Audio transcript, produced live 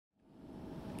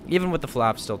Even with the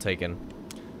flaps still taken.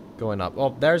 Going up.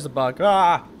 Oh, there's the bug.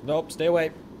 Ah! Nope, stay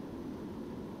away.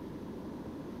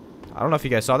 I don't know if you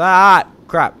guys saw that. Ah!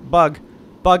 Crap. Bug.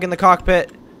 Bug in the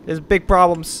cockpit. There's big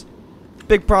problems.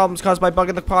 Big problems caused by bug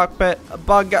in the cockpit. A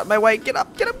bug got in my way. Get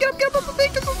up, get up, get up, get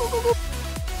up.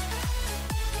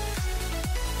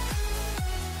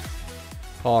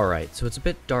 Alright, so it's a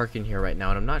bit dark in here right now,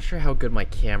 and I'm not sure how good my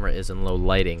camera is in low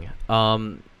lighting.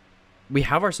 We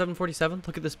have our 747.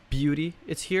 Look at this beauty.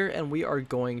 It's here, and we are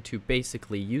going to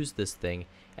basically use this thing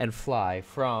and fly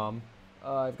from,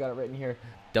 I've got it written here,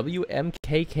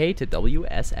 WMKK to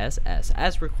WSSS,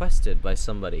 as requested by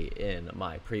somebody in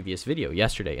my previous video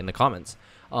yesterday in the comments.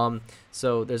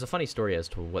 So there's a funny story as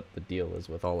to what the deal is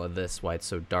with all of this, why it's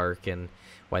so dark and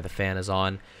why the fan is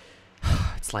on.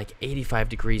 It's like 85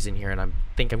 degrees in here, and I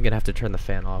think I'm gonna have to turn the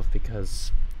fan off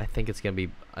because I think it's gonna be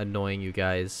annoying you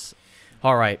guys.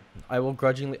 Alright, I will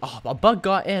grudgingly... Oh, a bug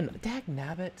got in.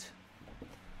 Dagnabbit.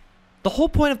 The whole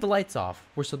point of the lights off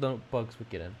were so the bugs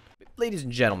would get in. Ladies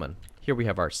and gentlemen, here we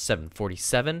have our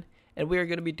 747, and we are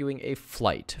going to be doing a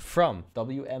flight from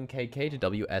WMKK to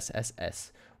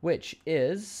WSSS, which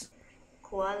is...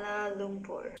 Kuala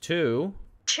Lumpur to...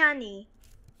 Changi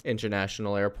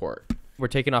International Airport. We're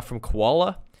taking off from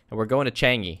Kuala, and we're going to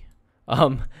Changi.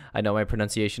 I know my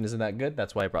pronunciation isn't that good.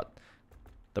 That's why I brought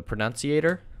the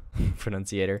pronunciator.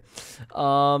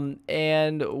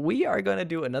 And we are going to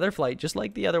do another flight, just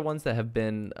like the other ones that have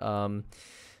been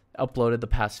uploaded the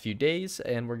past few days.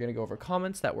 And we're going to go over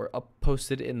comments that were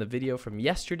posted in the video from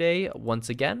yesterday once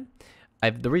again.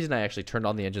 The reason I actually turned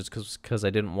on the engines because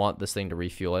I didn't want this thing to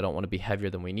refuel. I don't want to be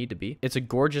heavier than we need to be. It's a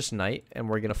gorgeous night, and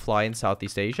we're going to fly in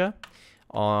Southeast Asia.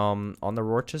 On the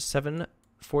Rorcha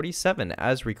 747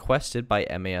 as requested by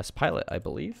MAS pilot, I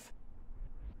believe.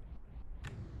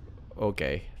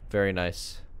 Okay, very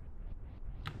nice.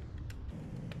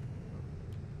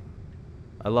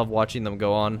 I love watching them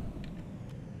go on.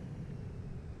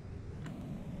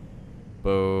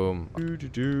 Boom.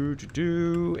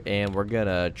 And we're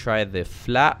gonna try the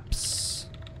flaps.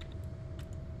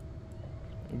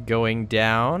 Going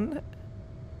down.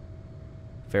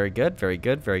 Very good, very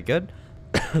good, very good.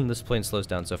 This plane slows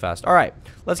down so fast. All right,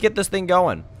 let's get this thing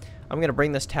going. I'm going to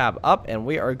bring this tab up, and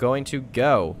we are going to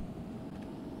go.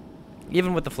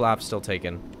 Even with the flaps still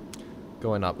taken.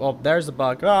 Going up. Oh, there's the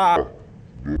bug. Ah!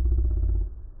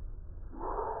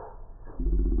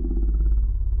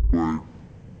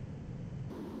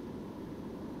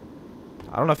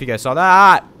 I don't know if you guys saw that.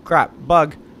 Ah! Crap.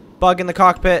 Bug. Bug in the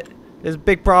cockpit. There's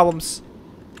big problems.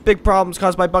 Big problems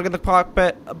caused by bug in the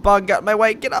cockpit. A bug got in my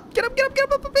way. Get up, get up, get up,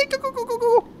 get up,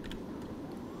 go.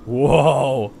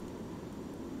 Whoa.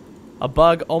 A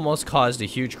bug almost caused a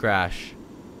huge crash.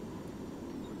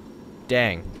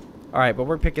 Dang. Alright, but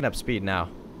we're picking up speed now.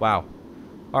 Wow.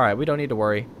 Alright, we don't need to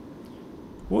worry.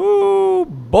 Woo,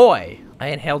 boy. I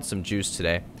inhaled some juice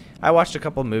today. I watched a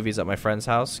couple movies at my friend's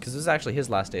house because this is actually his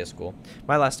last day of school.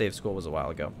 My last day of school was a while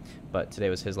ago, but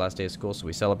today was his last day of school, so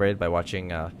we celebrated by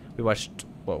watching, we watched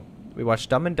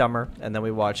Dumb and Dumber, and then we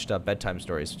watched Bedtime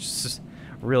Stories, which is just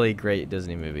a really great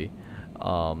Disney movie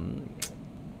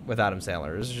with Adam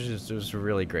Sandler. It was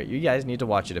really great. You guys need to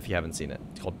watch it if you haven't seen it.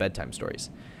 It's called Bedtime Stories.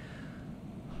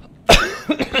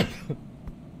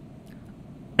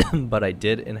 But I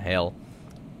did inhale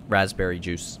raspberry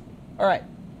juice. All right.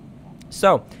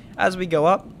 So, as we go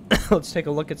up, let's take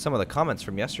a look at some of the comments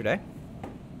from yesterday.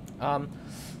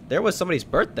 There was somebody's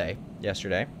birthday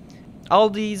yesterday.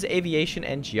 Aldi's Aviation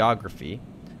and Geography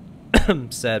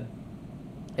said,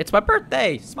 "It's my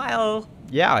birthday, smile."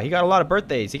 Yeah, he got a lot of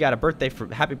birthdays. He got a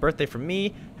happy birthday from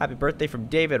me, happy birthday from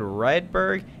David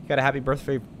Redberg, he got a happy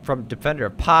birthday from Defender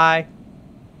of Pi,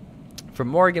 from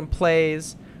Morgan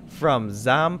Plays, from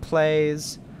Zam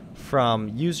Plays,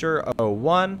 from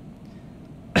User01.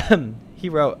 He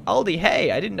wrote, "Aldi,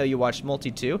 hey, I didn't know you watched Multi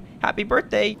 2. Happy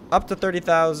birthday." Up to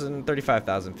 30,000,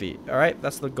 35,000 feet. All right,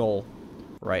 that's the goal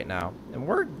right now. And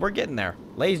we're getting there.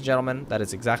 Ladies and gentlemen, that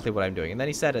is exactly what I'm doing. And then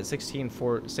he said at 16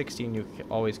 you can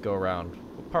always go around.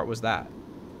 What part was that?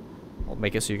 I'll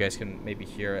make it so you guys can maybe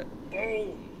hear it.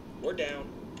 Oh, we're down.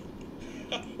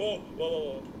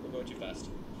 Whoa. We're going too fast.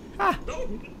 Ah.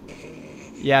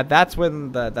 Yeah, that's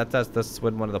when that's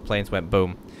when one of the planes went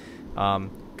boom.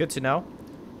 Good to know.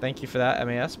 Thank you for that,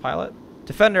 MAS pilot.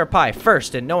 Defender of Pi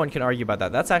first, and no one can argue about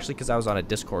that. That's actually because I was on a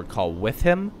Discord call with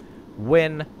him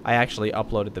when I actually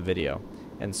uploaded the video.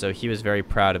 And so he was very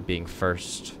proud of being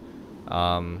first.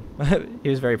 He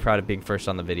was very proud of being first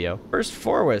on the video. First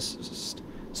forward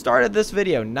started this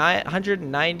video,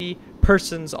 190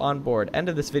 persons on board. End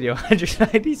of this video,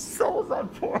 190 souls on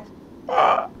board.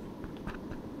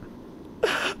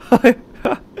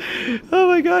 Oh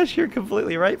my gosh, you're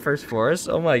completely right, First Forest.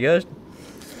 Oh my gosh.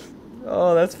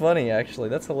 Oh, that's funny, actually.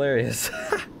 That's hilarious.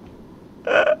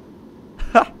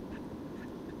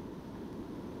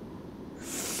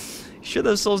 Sure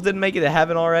those souls didn't make it to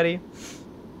heaven already?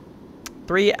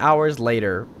 3 hours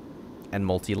later, and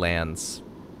multi-lands.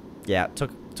 Yeah, it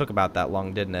took about that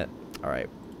long, didn't it? Alright,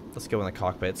 let's go in the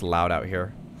cockpit. It's loud out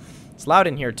here. It's loud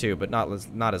in here too, but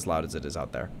not as loud as it is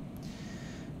out there.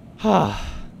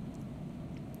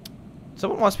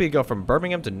 Someone wants me to go from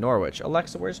Birmingham to Norwich.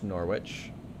 Alexa, where's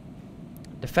Norwich?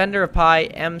 Defender of Pi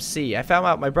MC. I found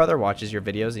out my brother watches your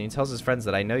videos and he tells his friends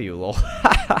that I know you, lol.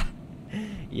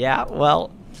 Yeah,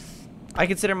 well, I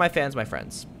consider my fans my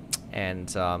friends.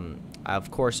 And,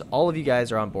 of course, all of you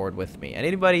guys are on board with me. And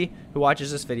anybody who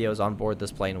watches this video is on board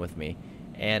this plane with me.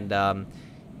 And,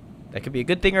 that could be a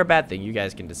good thing or a bad thing. You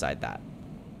guys can decide that.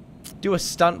 Do a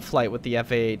stunt flight with the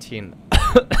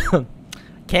FA-18.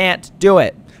 Can't do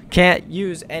it. Can't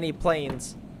use any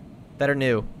planes that are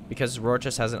new because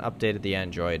Rorchus hasn't updated the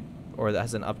Android or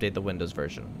hasn't updated the Windows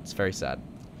version. It's very sad.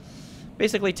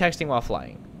 Basically texting while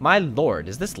flying. My lord,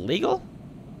 is this legal?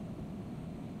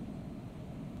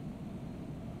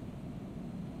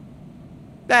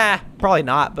 Nah, probably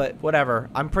not, but whatever.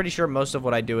 I'm pretty sure most of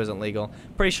what I do isn't legal.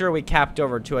 Pretty sure we capped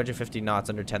over 250 knots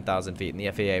under 10,000 feet, and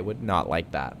the FAA would not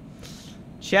like that.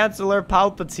 Chancellor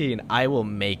Palpatine, I will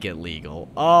make it legal.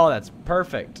 Oh, that's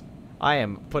perfect. I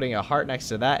am putting a heart next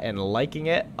to that and liking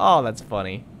it. Oh, that's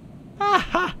funny.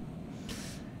 Ha!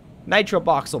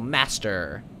 Nitroboxel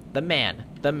Master, the man,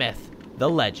 the myth, the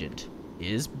legend,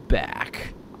 is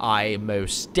back. I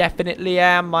most definitely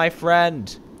am, my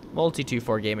friend.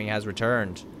 Multi-24 Gaming has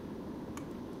returned.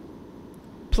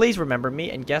 Please remember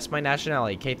me and guess my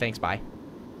nationality. Okay, thanks, bye.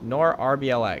 Nor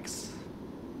RBLX.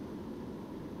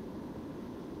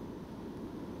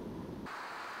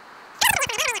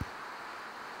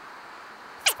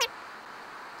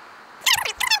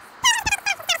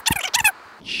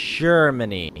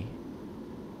 Germany.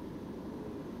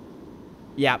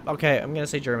 Yeah, okay, I'm gonna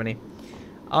say Germany.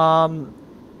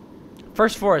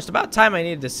 First Forest, about time I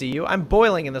needed to see you. I'm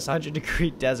boiling in this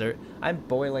 100-degree desert. I'm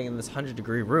boiling in this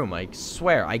 100-degree room. I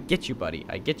swear, I get you, buddy.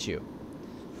 I get you.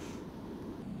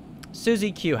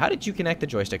 Susie Q, how did you connect the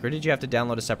joystick, or did you have to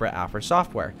download a separate app or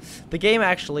software? The game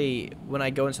actually, when I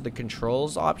go into the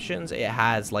controls options, it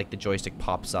has like the joystick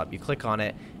pops up. You click on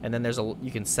it, and then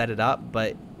you can set it up,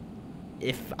 but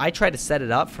if I try to set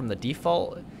it up from the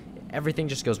default, everything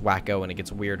just goes wacko and it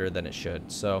gets weirder than it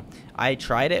should. So I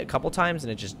tried it a couple times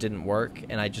and it just didn't work,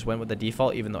 and I just went with the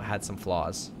default even though it had some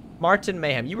flaws. Martin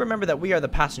Mayhem, you remember that we are the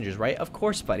passengers, right? Of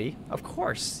course, buddy. Of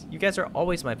course. You guys are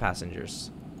always my passengers.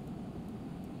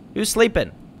 Who's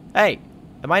sleeping? Hey,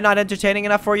 am I not entertaining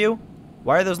enough for you?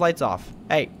 Why are those lights off?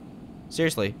 Hey,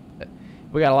 seriously.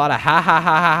 We got a lot of ha ha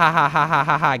ha ha ha ha ha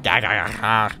ha ha ga ga ga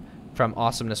ha from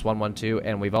Awesomeness112,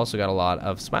 and we've also got a lot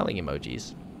of smiling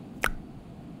emojis.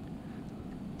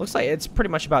 Looks like it's pretty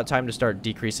much about time to start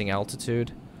decreasing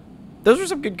altitude. Those were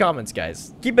some good comments,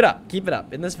 guys. Keep it up. Keep it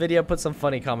up. In this video, put some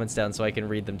funny comments down so I can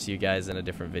read them to you guys in a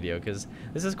different video, because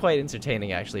this is quite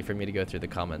entertaining, actually, for me to go through the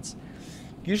comments.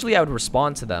 Usually I would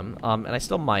respond to them, and I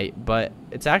still might, but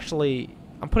it's actually...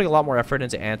 I'm putting a lot more effort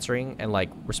into answering and, like,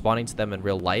 responding to them in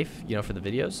real life, you know, for the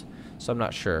videos. So I'm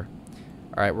not sure.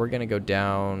 Alright, we're going to go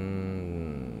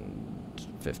down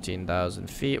 15,000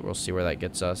 feet. We'll see where that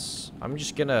gets us. I'm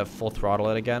just going to full throttle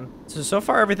it again. So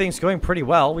far everything's going pretty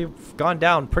well. We've gone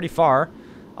down pretty far.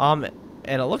 And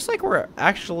it looks like we're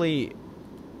actually...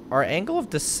 Our angle of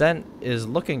descent is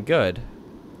looking good.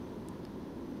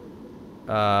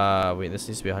 Wait, this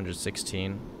needs to be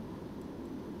 116.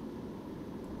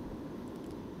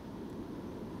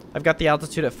 I've got the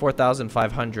altitude at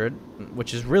 4,500,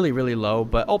 which is really, really low,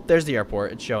 but oh, there's the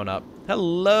airport. It's showing up.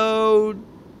 Hello.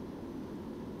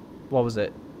 What was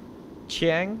it?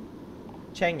 Changi.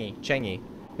 It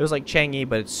was like Changi,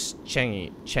 but it's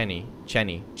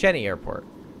Chenny Airport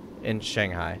in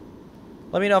Shanghai.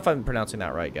 Let me know if I'm pronouncing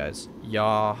that right, guys.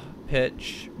 Yaw,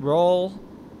 pitch, roll,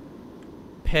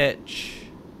 pitch.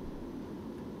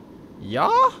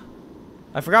 Yaw?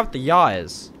 I forgot what the yaw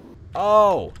is.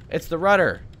 Oh, it's the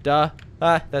rudder. Duh.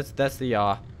 That's the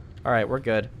yaw. Alright, we're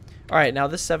good. Alright, now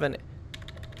this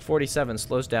 747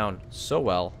 slows down so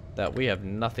well that we have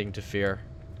nothing to fear.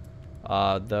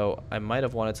 Though I might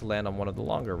have wanted to land on one of the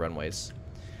longer runways.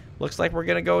 Looks like we're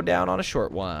gonna go down on a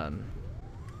short one.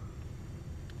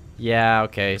 Yeah,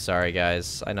 okay, sorry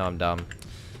guys. I know I'm dumb.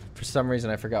 For some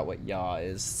reason I forgot what yaw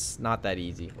is. It's not that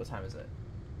easy. What time is it?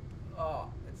 Oh,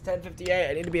 it's 10:58.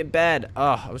 I need to be in bed.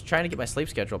 Oh, I was trying to get my sleep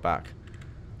schedule back.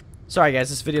 Sorry guys,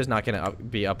 this video is not going to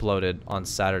be uploaded on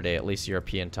Saturday, at least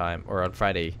European time, or on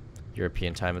Friday,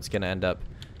 European time. It's going to end up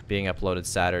being uploaded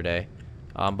Saturday.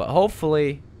 But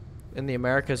hopefully in the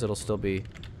Americas it'll still be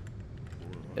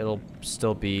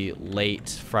late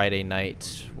Friday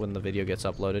night when the video gets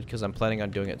uploaded, because I'm planning on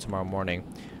doing it tomorrow morning.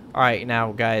 Alright,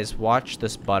 now guys, watch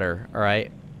this butter,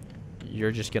 alright?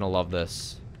 You're just gonna love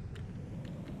this.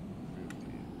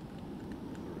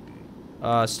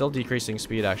 Still decreasing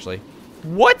speed, actually.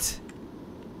 What?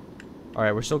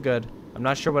 Alright, we're still good. I'm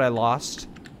not sure what I lost,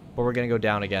 but we're gonna go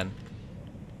down again.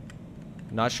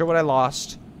 Not sure what I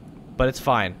lost, but it's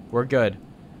fine. We're good.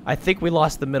 I think we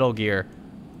lost the middle gear.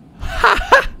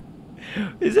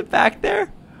 Is it back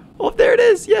there? Oh, there it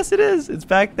is. Yes, it is. It's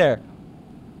back there.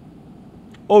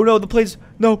 Oh, no, the plane's...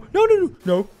 No, no, no, no,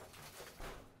 no.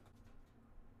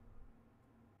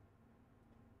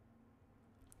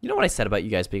 You know what I said about you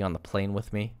guys being on the plane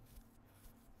with me?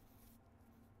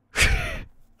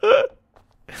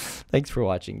 Thanks for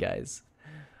watching, guys.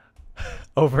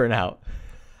 Over and out.